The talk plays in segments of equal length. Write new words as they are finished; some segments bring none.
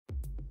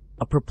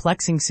A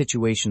perplexing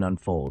situation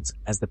unfolds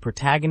as the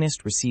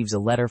protagonist receives a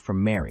letter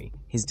from Mary,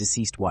 his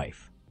deceased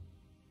wife.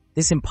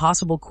 This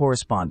impossible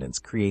correspondence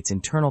creates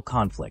internal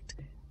conflict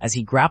as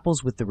he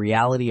grapples with the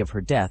reality of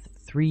her death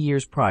 3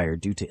 years prior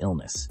due to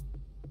illness.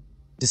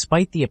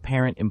 Despite the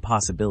apparent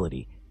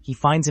impossibility, he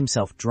finds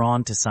himself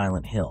drawn to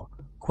Silent Hill,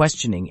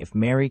 questioning if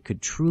Mary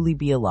could truly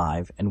be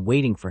alive and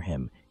waiting for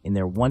him in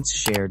their once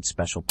shared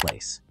special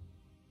place.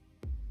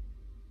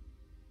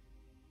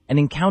 An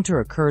encounter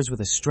occurs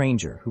with a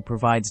stranger who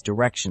provides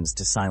directions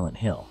to Silent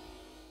Hill.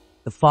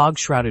 The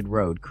fog-shrouded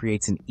road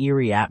creates an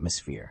eerie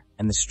atmosphere,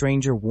 and the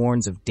stranger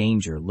warns of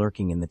danger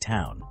lurking in the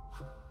town.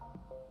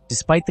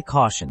 Despite the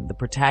caution, the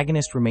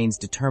protagonist remains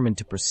determined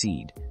to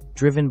proceed,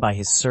 driven by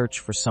his search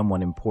for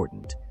someone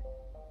important.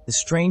 The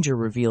stranger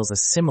reveals a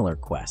similar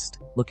quest,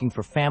 looking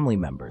for family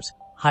members,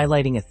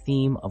 highlighting a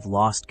theme of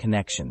lost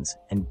connections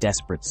and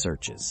desperate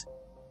searches.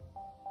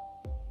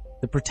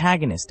 The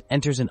protagonist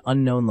enters an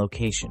unknown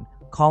location,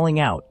 calling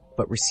out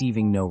but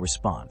receiving no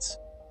response.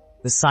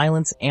 The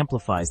silence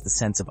amplifies the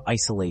sense of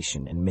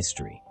isolation and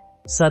mystery.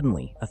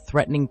 Suddenly, a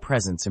threatening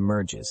presence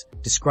emerges,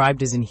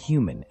 described as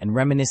inhuman and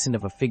reminiscent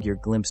of a figure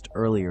glimpsed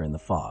earlier in the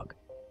fog.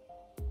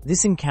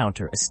 This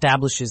encounter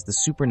establishes the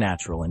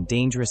supernatural and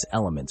dangerous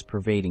elements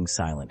pervading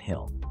Silent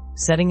Hill,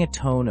 setting a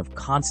tone of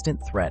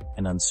constant threat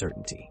and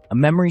uncertainty. A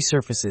memory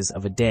surfaces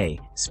of a day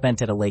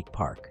spent at a lake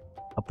park,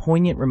 a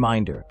poignant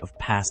reminder of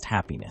past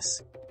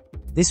happiness.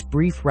 This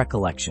brief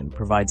recollection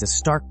provides a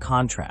stark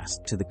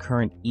contrast to the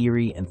current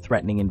eerie and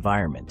threatening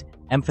environment,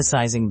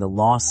 emphasizing the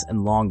loss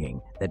and longing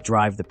that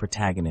drive the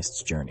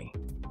protagonist's journey.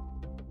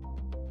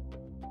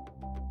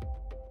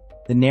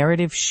 The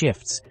narrative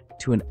shifts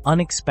to an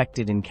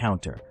unexpected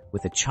encounter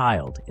with a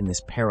child in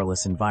this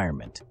perilous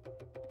environment.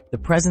 The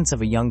presence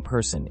of a young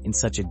person in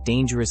such a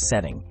dangerous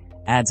setting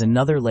adds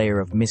another layer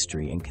of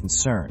mystery and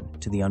concern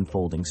to the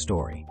unfolding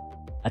story.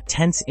 A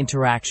tense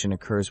interaction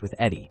occurs with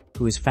Eddie,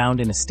 who is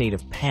found in a state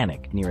of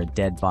panic near a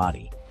dead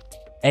body.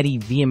 Eddie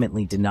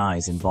vehemently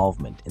denies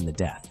involvement in the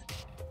death.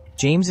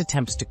 James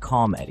attempts to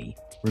calm Eddie,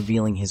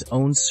 revealing his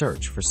own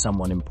search for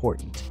someone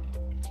important.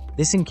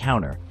 This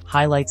encounter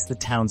highlights the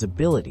town's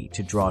ability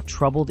to draw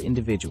troubled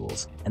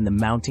individuals and the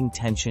mounting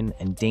tension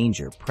and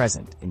danger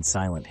present in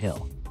Silent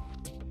Hill.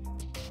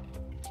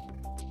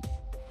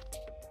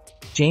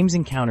 James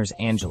encounters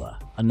Angela,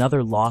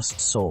 another lost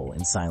soul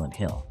in Silent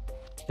Hill.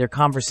 Their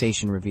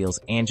conversation reveals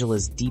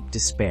Angela's deep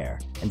despair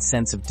and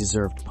sense of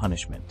deserved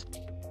punishment.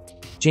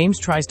 James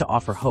tries to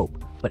offer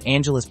hope, but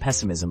Angela's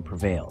pessimism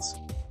prevails.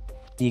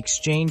 The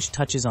exchange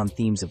touches on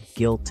themes of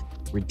guilt,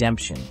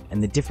 redemption,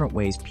 and the different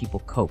ways people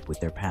cope with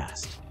their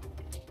past.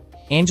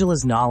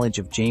 Angela's knowledge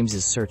of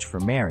James's search for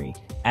Mary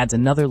adds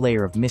another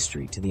layer of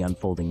mystery to the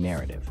unfolding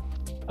narrative.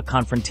 A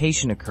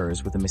confrontation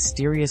occurs with a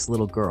mysterious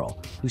little girl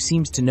who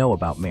seems to know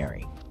about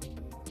Mary.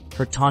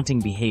 Her taunting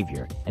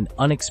behavior and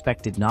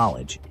unexpected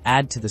knowledge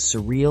add to the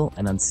surreal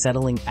and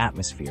unsettling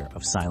atmosphere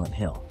of Silent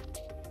Hill.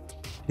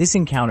 This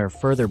encounter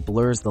further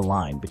blurs the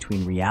line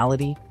between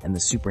reality and the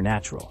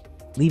supernatural,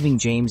 leaving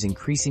James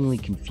increasingly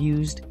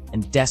confused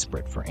and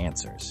desperate for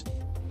answers.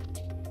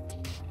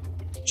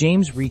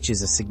 James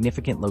reaches a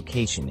significant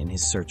location in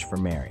his search for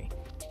Mary.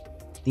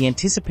 The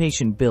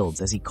anticipation builds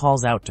as he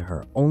calls out to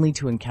her, only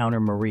to encounter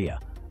Maria,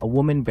 a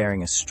woman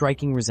bearing a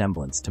striking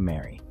resemblance to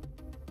Mary.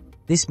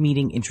 This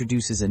meeting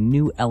introduces a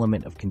new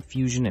element of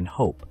confusion and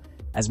hope,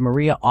 as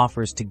Maria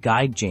offers to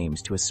guide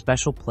James to a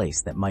special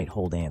place that might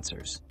hold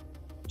answers.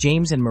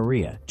 James and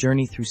Maria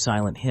journey through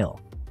Silent Hill,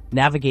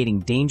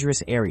 navigating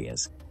dangerous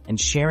areas and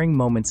sharing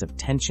moments of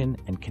tension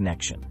and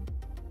connection.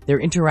 Their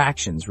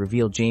interactions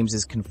reveal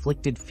James's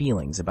conflicted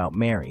feelings about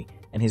Mary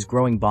and his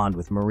growing bond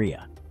with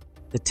Maria.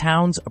 The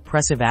town's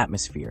oppressive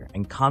atmosphere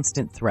and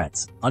constant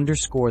threats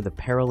underscore the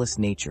perilous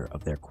nature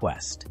of their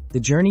quest.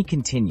 The journey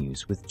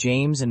continues with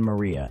James and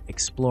Maria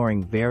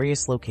exploring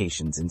various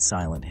locations in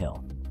Silent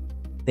Hill.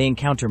 They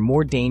encounter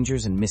more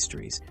dangers and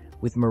mysteries,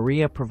 with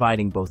Maria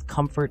providing both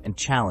comfort and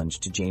challenge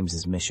to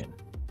James's mission.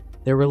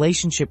 Their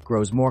relationship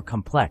grows more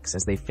complex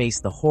as they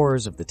face the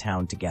horrors of the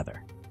town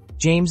together.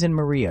 James and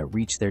Maria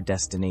reach their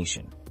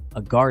destination,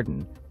 a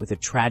garden with a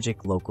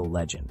tragic local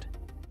legend.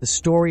 The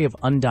story of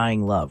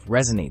undying love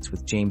resonates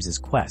with James's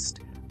quest,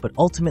 but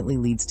ultimately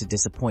leads to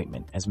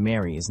disappointment as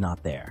Mary is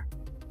not there.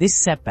 This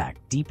setback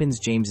deepens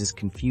James's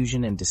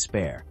confusion and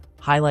despair,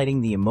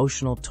 highlighting the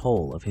emotional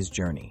toll of his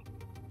journey.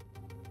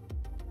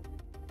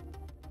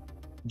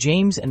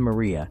 James and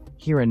Maria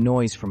hear a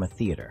noise from a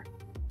theater.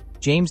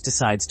 James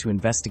decides to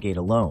investigate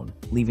alone,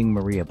 leaving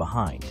Maria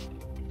behind.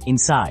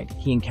 Inside,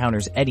 he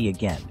encounters Eddie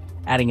again,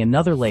 adding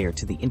another layer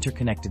to the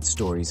interconnected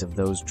stories of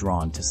those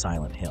drawn to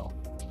Silent Hill.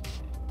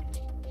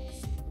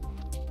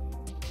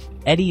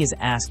 Eddie is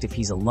asked if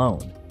he's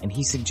alone, and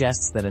he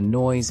suggests that a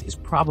noise is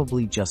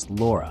probably just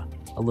Laura,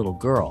 a little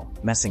girl,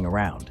 messing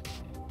around.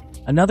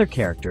 Another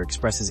character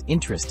expresses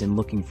interest in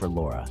looking for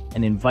Laura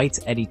and invites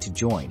Eddie to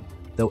join,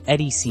 though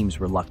Eddie seems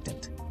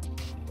reluctant.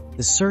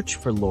 The search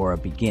for Laura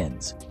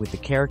begins, with the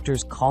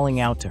characters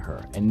calling out to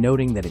her and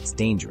noting that it's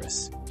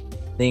dangerous.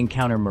 They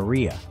encounter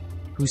Maria,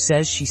 who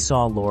says she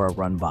saw Laura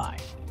run by.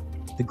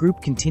 The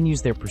group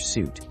continues their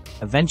pursuit,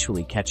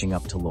 eventually catching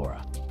up to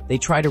Laura. They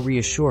try to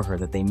reassure her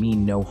that they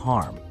mean no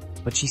harm,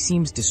 but she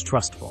seems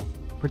distrustful,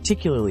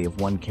 particularly of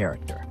one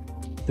character.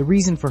 The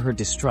reason for her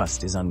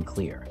distrust is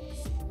unclear.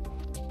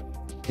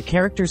 The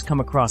characters come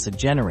across a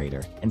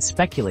generator and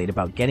speculate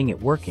about getting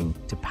it working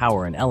to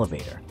power an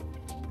elevator.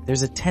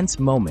 There's a tense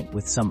moment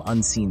with some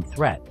unseen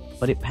threat,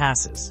 but it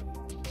passes.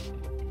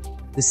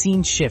 The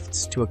scene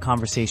shifts to a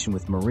conversation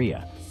with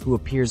Maria, who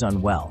appears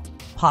unwell,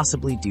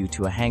 possibly due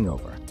to a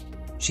hangover.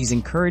 She's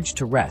encouraged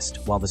to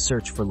rest while the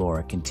search for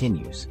Laura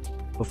continues.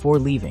 Before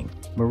leaving,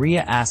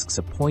 Maria asks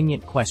a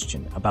poignant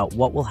question about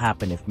what will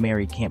happen if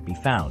Mary can't be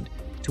found,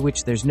 to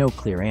which there's no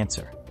clear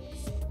answer.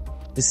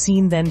 The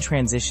scene then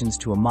transitions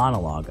to a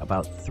monologue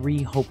about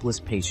 3 hopeless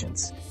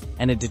patients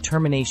and a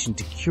determination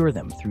to cure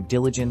them through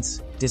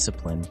diligence,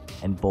 discipline,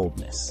 and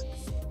boldness.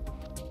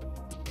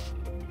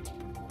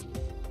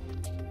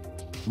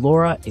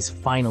 Laura is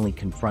finally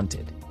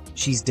confronted.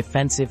 She's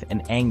defensive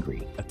and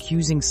angry,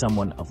 accusing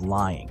someone of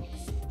lying.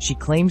 She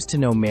claims to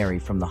know Mary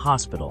from the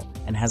hospital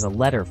and has a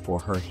letter for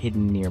her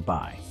hidden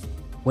nearby.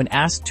 When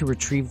asked to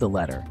retrieve the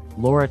letter,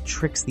 Laura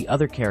tricks the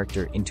other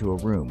character into a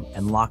room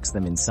and locks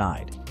them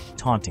inside,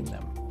 taunting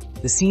them.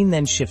 The scene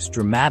then shifts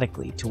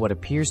dramatically to what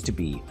appears to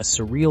be a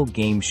surreal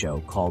game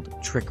show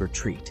called Trick or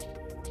Treat.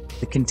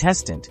 The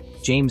contestant,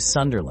 James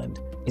Sunderland,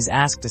 is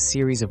asked a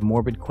series of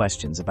morbid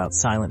questions about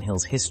Silent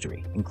Hill's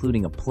history,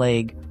 including a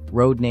plague,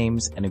 road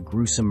names, and a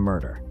gruesome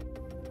murder.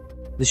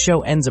 The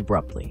show ends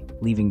abruptly,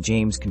 leaving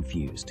James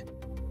confused.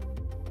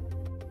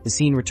 The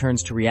scene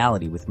returns to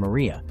reality with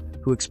Maria,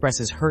 who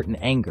expresses hurt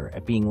and anger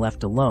at being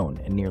left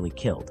alone and nearly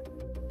killed.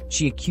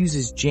 She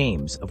accuses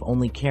James of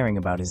only caring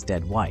about his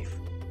dead wife.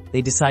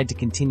 They decide to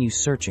continue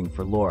searching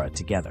for Laura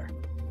together.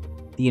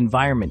 The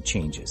environment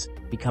changes,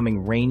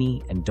 becoming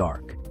rainy and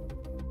dark.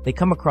 They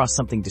come across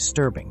something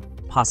disturbing,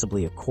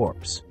 possibly a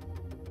corpse.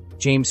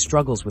 James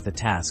struggles with the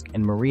task,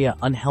 and Maria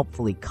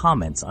unhelpfully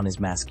comments on his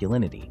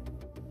masculinity.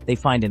 They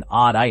find an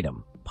odd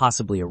item,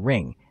 possibly a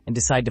ring, and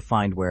decide to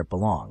find where it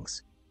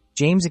belongs.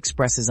 James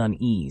expresses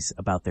unease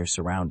about their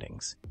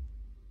surroundings.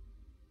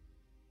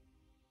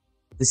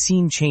 The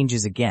scene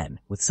changes again,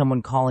 with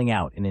someone calling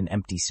out in an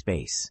empty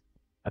space.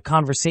 A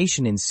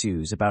conversation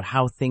ensues about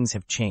how things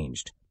have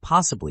changed,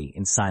 possibly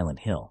in Silent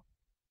Hill.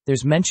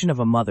 There's mention of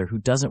a mother who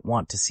doesn't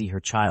want to see her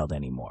child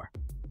anymore.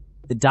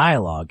 The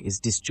dialogue is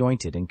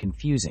disjointed and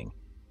confusing,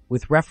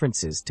 with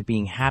references to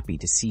being happy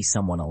to see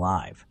someone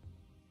alive.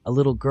 A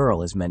little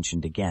girl is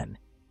mentioned again.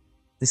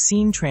 The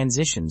scene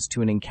transitions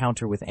to an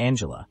encounter with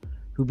Angela,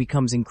 who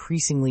becomes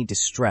increasingly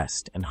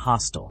distressed and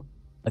hostile,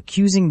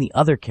 accusing the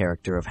other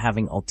character of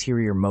having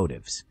ulterior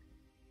motives.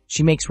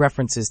 She makes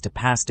references to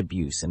past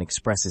abuse and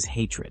expresses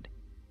hatred.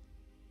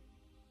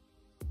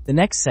 The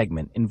next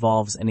segment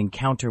involves an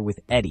encounter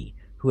with Eddie,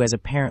 who has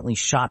apparently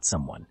shot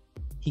someone.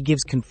 He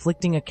gives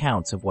conflicting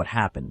accounts of what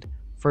happened,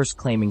 first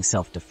claiming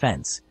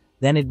self-defense,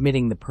 then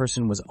admitting the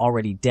person was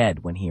already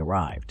dead when he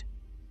arrived.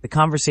 The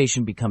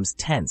conversation becomes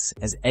tense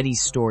as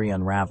Eddie's story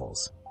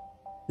unravels.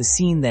 The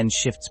scene then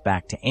shifts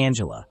back to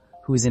Angela,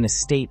 who is in a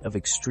state of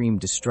extreme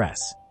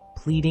distress,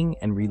 pleading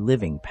and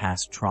reliving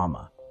past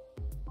trauma.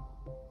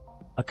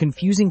 A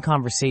confusing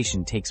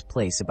conversation takes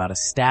place about a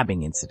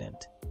stabbing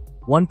incident.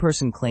 One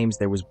person claims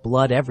there was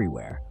blood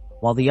everywhere,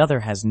 while the other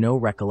has no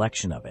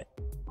recollection of it.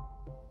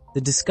 The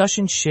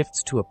discussion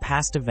shifts to a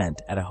past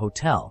event at a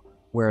hotel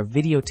where a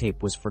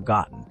videotape was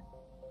forgotten.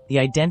 The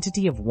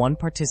identity of one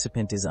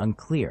participant is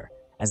unclear,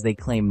 as they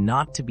claim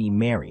not to be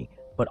Mary,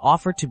 but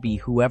offer to be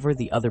whoever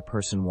the other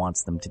person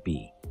wants them to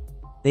be.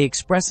 They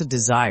express a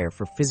desire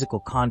for physical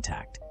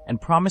contact and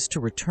promise to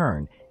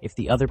return if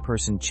the other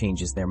person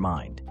changes their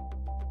mind.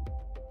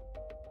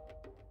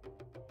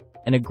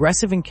 An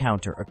aggressive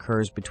encounter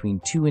occurs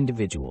between 2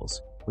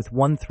 individuals, with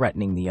one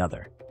threatening the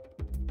other.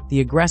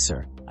 The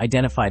aggressor,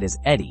 identified as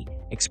Eddie,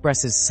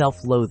 expresses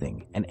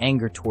self-loathing and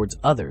anger towards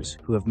others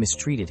who have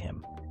mistreated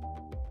him.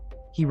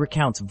 He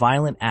recounts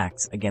violent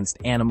acts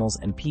against animals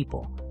and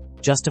people,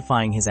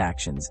 justifying his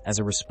actions as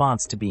a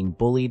response to being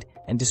bullied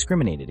and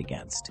discriminated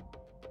against.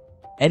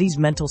 Eddie's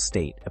mental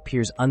state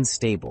appears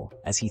unstable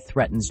as he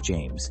threatens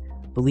James,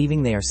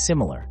 believing they are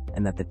similar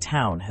and that the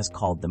town has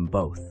called them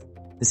both.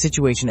 The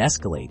situation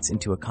escalates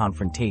into a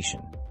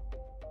confrontation.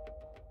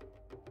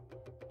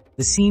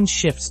 The scene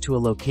shifts to a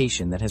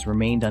location that has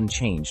remained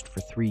unchanged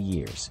for 3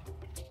 years.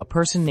 A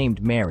person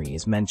named Mary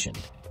is mentioned.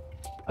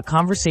 A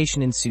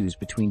conversation ensues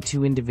between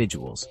 2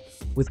 individuals,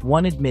 with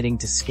one admitting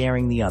to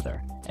scaring the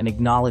other and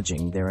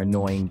acknowledging their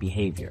annoying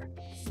behavior.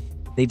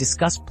 They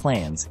discuss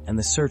plans and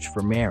the search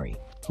for Mary,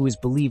 who is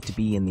believed to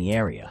be in the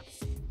area.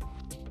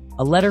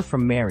 A letter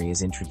from Mary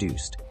is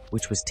introduced,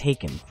 which was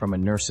taken from a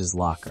nurse's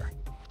locker.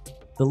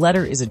 The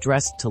letter is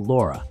addressed to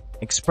Laura,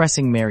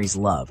 expressing Mary's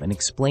love and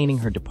explaining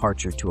her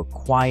departure to a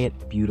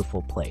quiet,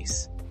 beautiful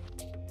place.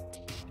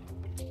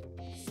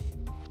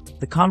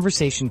 The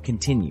conversation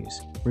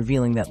continues,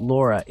 revealing that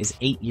Laura is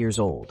 8 years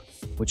old,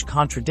 which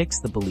contradicts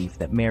the belief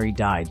that Mary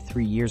died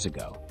 3 years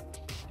ago.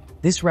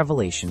 This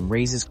revelation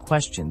raises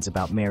questions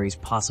about Mary's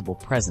possible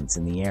presence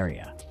in the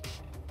area.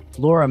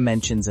 Laura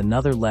mentions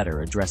another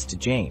letter addressed to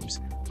James,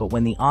 but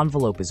when the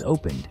envelope is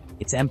opened,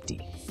 it's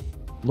empty.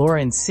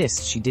 Laura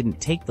insists she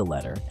didn't take the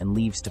letter and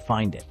leaves to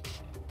find it.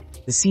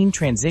 The scene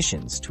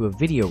transitions to a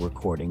video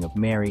recording of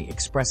Mary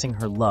expressing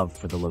her love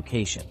for the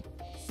location,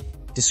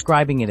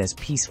 describing it as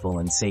peaceful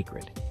and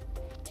sacred.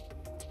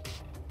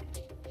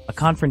 A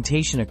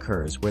confrontation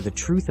occurs where the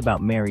truth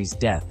about Mary's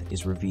death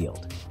is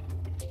revealed.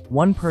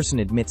 One person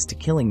admits to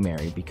killing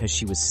Mary because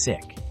she was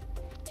sick.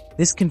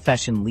 This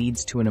confession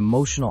leads to an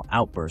emotional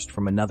outburst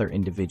from another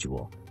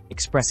individual,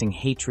 expressing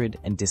hatred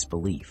and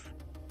disbelief.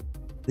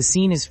 The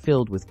scene is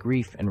filled with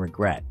grief and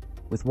regret,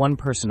 with one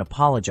person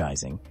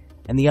apologizing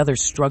and the other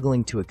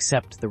struggling to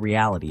accept the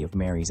reality of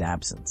Mary's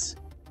absence.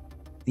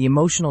 The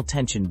emotional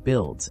tension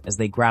builds as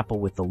they grapple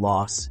with the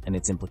loss and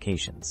its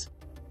implications.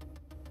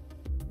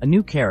 A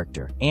new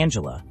character,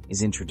 Angela,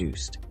 is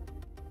introduced.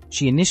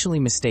 She initially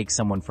mistakes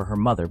someone for her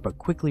mother but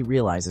quickly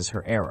realizes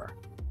her error.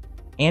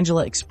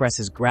 Angela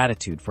expresses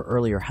gratitude for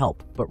earlier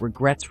help but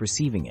regrets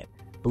receiving it,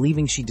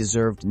 believing she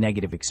deserved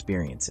negative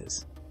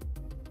experiences.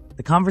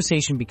 The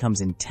conversation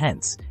becomes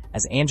intense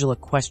as Angela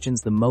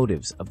questions the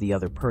motives of the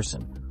other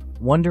person,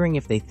 wondering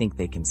if they think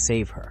they can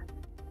save her.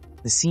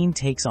 The scene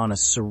takes on a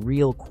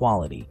surreal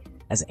quality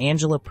as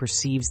Angela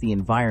perceives the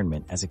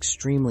environment as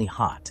extremely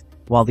hot,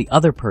 while the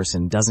other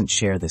person doesn't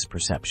share this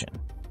perception.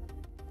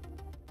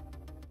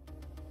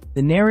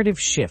 The narrative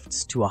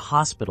shifts to a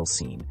hospital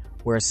scene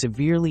where a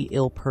severely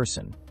ill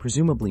person,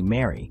 presumably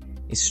Mary,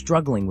 is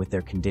struggling with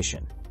their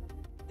condition.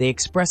 They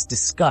express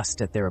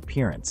disgust at their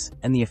appearance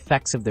and the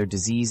effects of their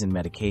disease and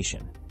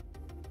medication.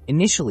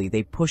 Initially,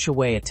 they push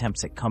away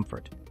attempts at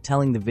comfort,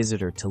 telling the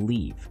visitor to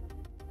leave.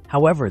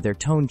 However, their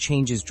tone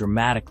changes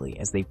dramatically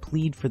as they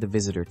plead for the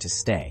visitor to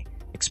stay,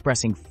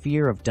 expressing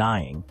fear of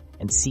dying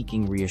and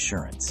seeking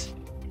reassurance.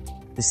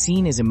 The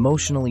scene is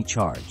emotionally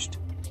charged,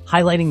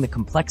 highlighting the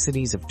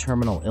complexities of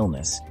terminal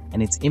illness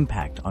and its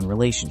impact on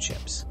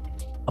relationships.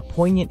 A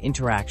poignant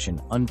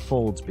interaction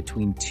unfolds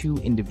between two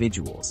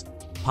individuals,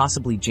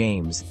 possibly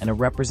James and a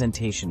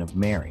representation of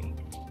Mary.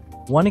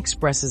 One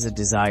expresses a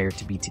desire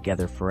to be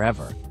together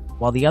forever,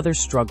 while the other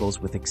struggles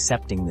with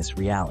accepting this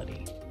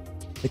reality.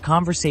 The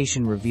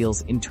conversation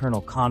reveals internal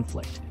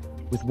conflict,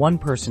 with one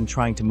person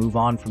trying to move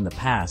on from the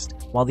past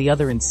while the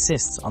other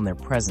insists on their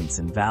presence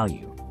and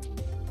value.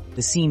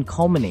 The scene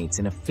culminates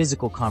in a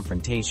physical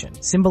confrontation,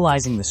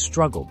 symbolizing the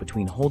struggle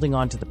between holding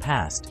on to the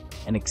past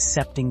and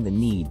accepting the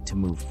need to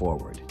move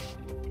forward.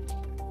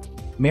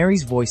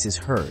 Mary's voice is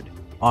heard,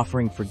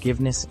 offering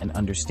forgiveness and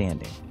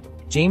understanding.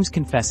 James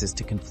confesses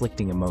to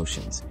conflicting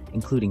emotions,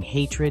 including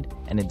hatred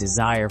and a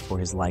desire for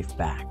his life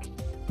back.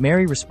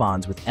 Mary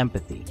responds with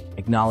empathy,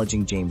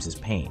 acknowledging James's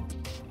pain.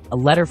 A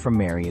letter from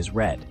Mary is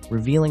read,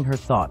 revealing her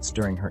thoughts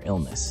during her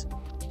illness.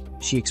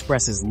 She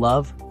expresses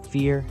love,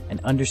 fear, and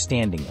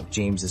understanding of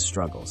James's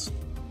struggles.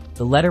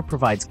 The letter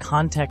provides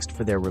context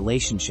for their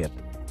relationship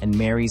and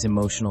Mary's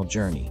emotional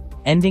journey,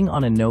 ending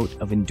on a note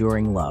of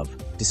enduring love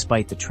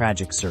despite the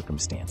tragic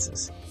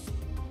circumstances.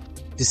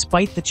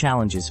 Despite the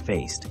challenges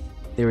faced,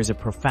 there is a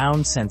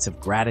profound sense of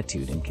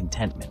gratitude and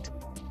contentment.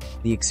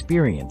 The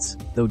experience,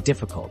 though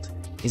difficult,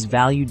 is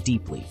valued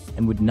deeply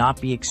and would not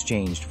be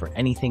exchanged for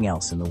anything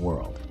else in the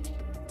world.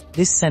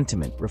 This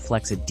sentiment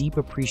reflects a deep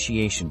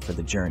appreciation for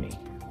the journey,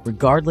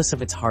 regardless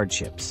of its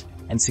hardships,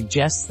 and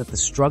suggests that the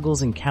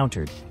struggles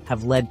encountered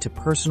have led to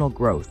personal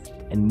growth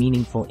and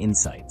meaningful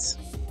insights.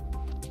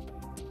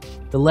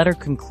 The letter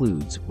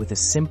concludes with a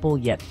simple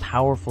yet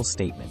powerful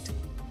statement: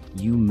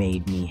 "You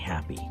made me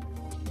happy."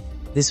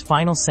 This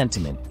final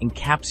sentiment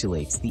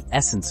encapsulates the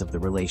essence of the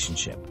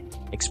relationship,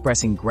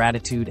 expressing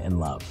gratitude and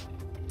love.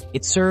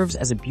 It serves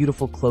as a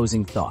beautiful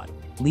closing thought,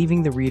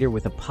 leaving the reader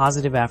with a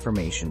positive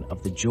affirmation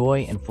of the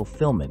joy and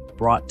fulfillment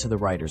brought to the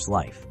writer's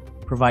life,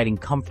 providing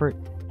comfort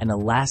and a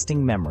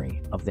lasting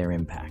memory of their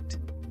impact.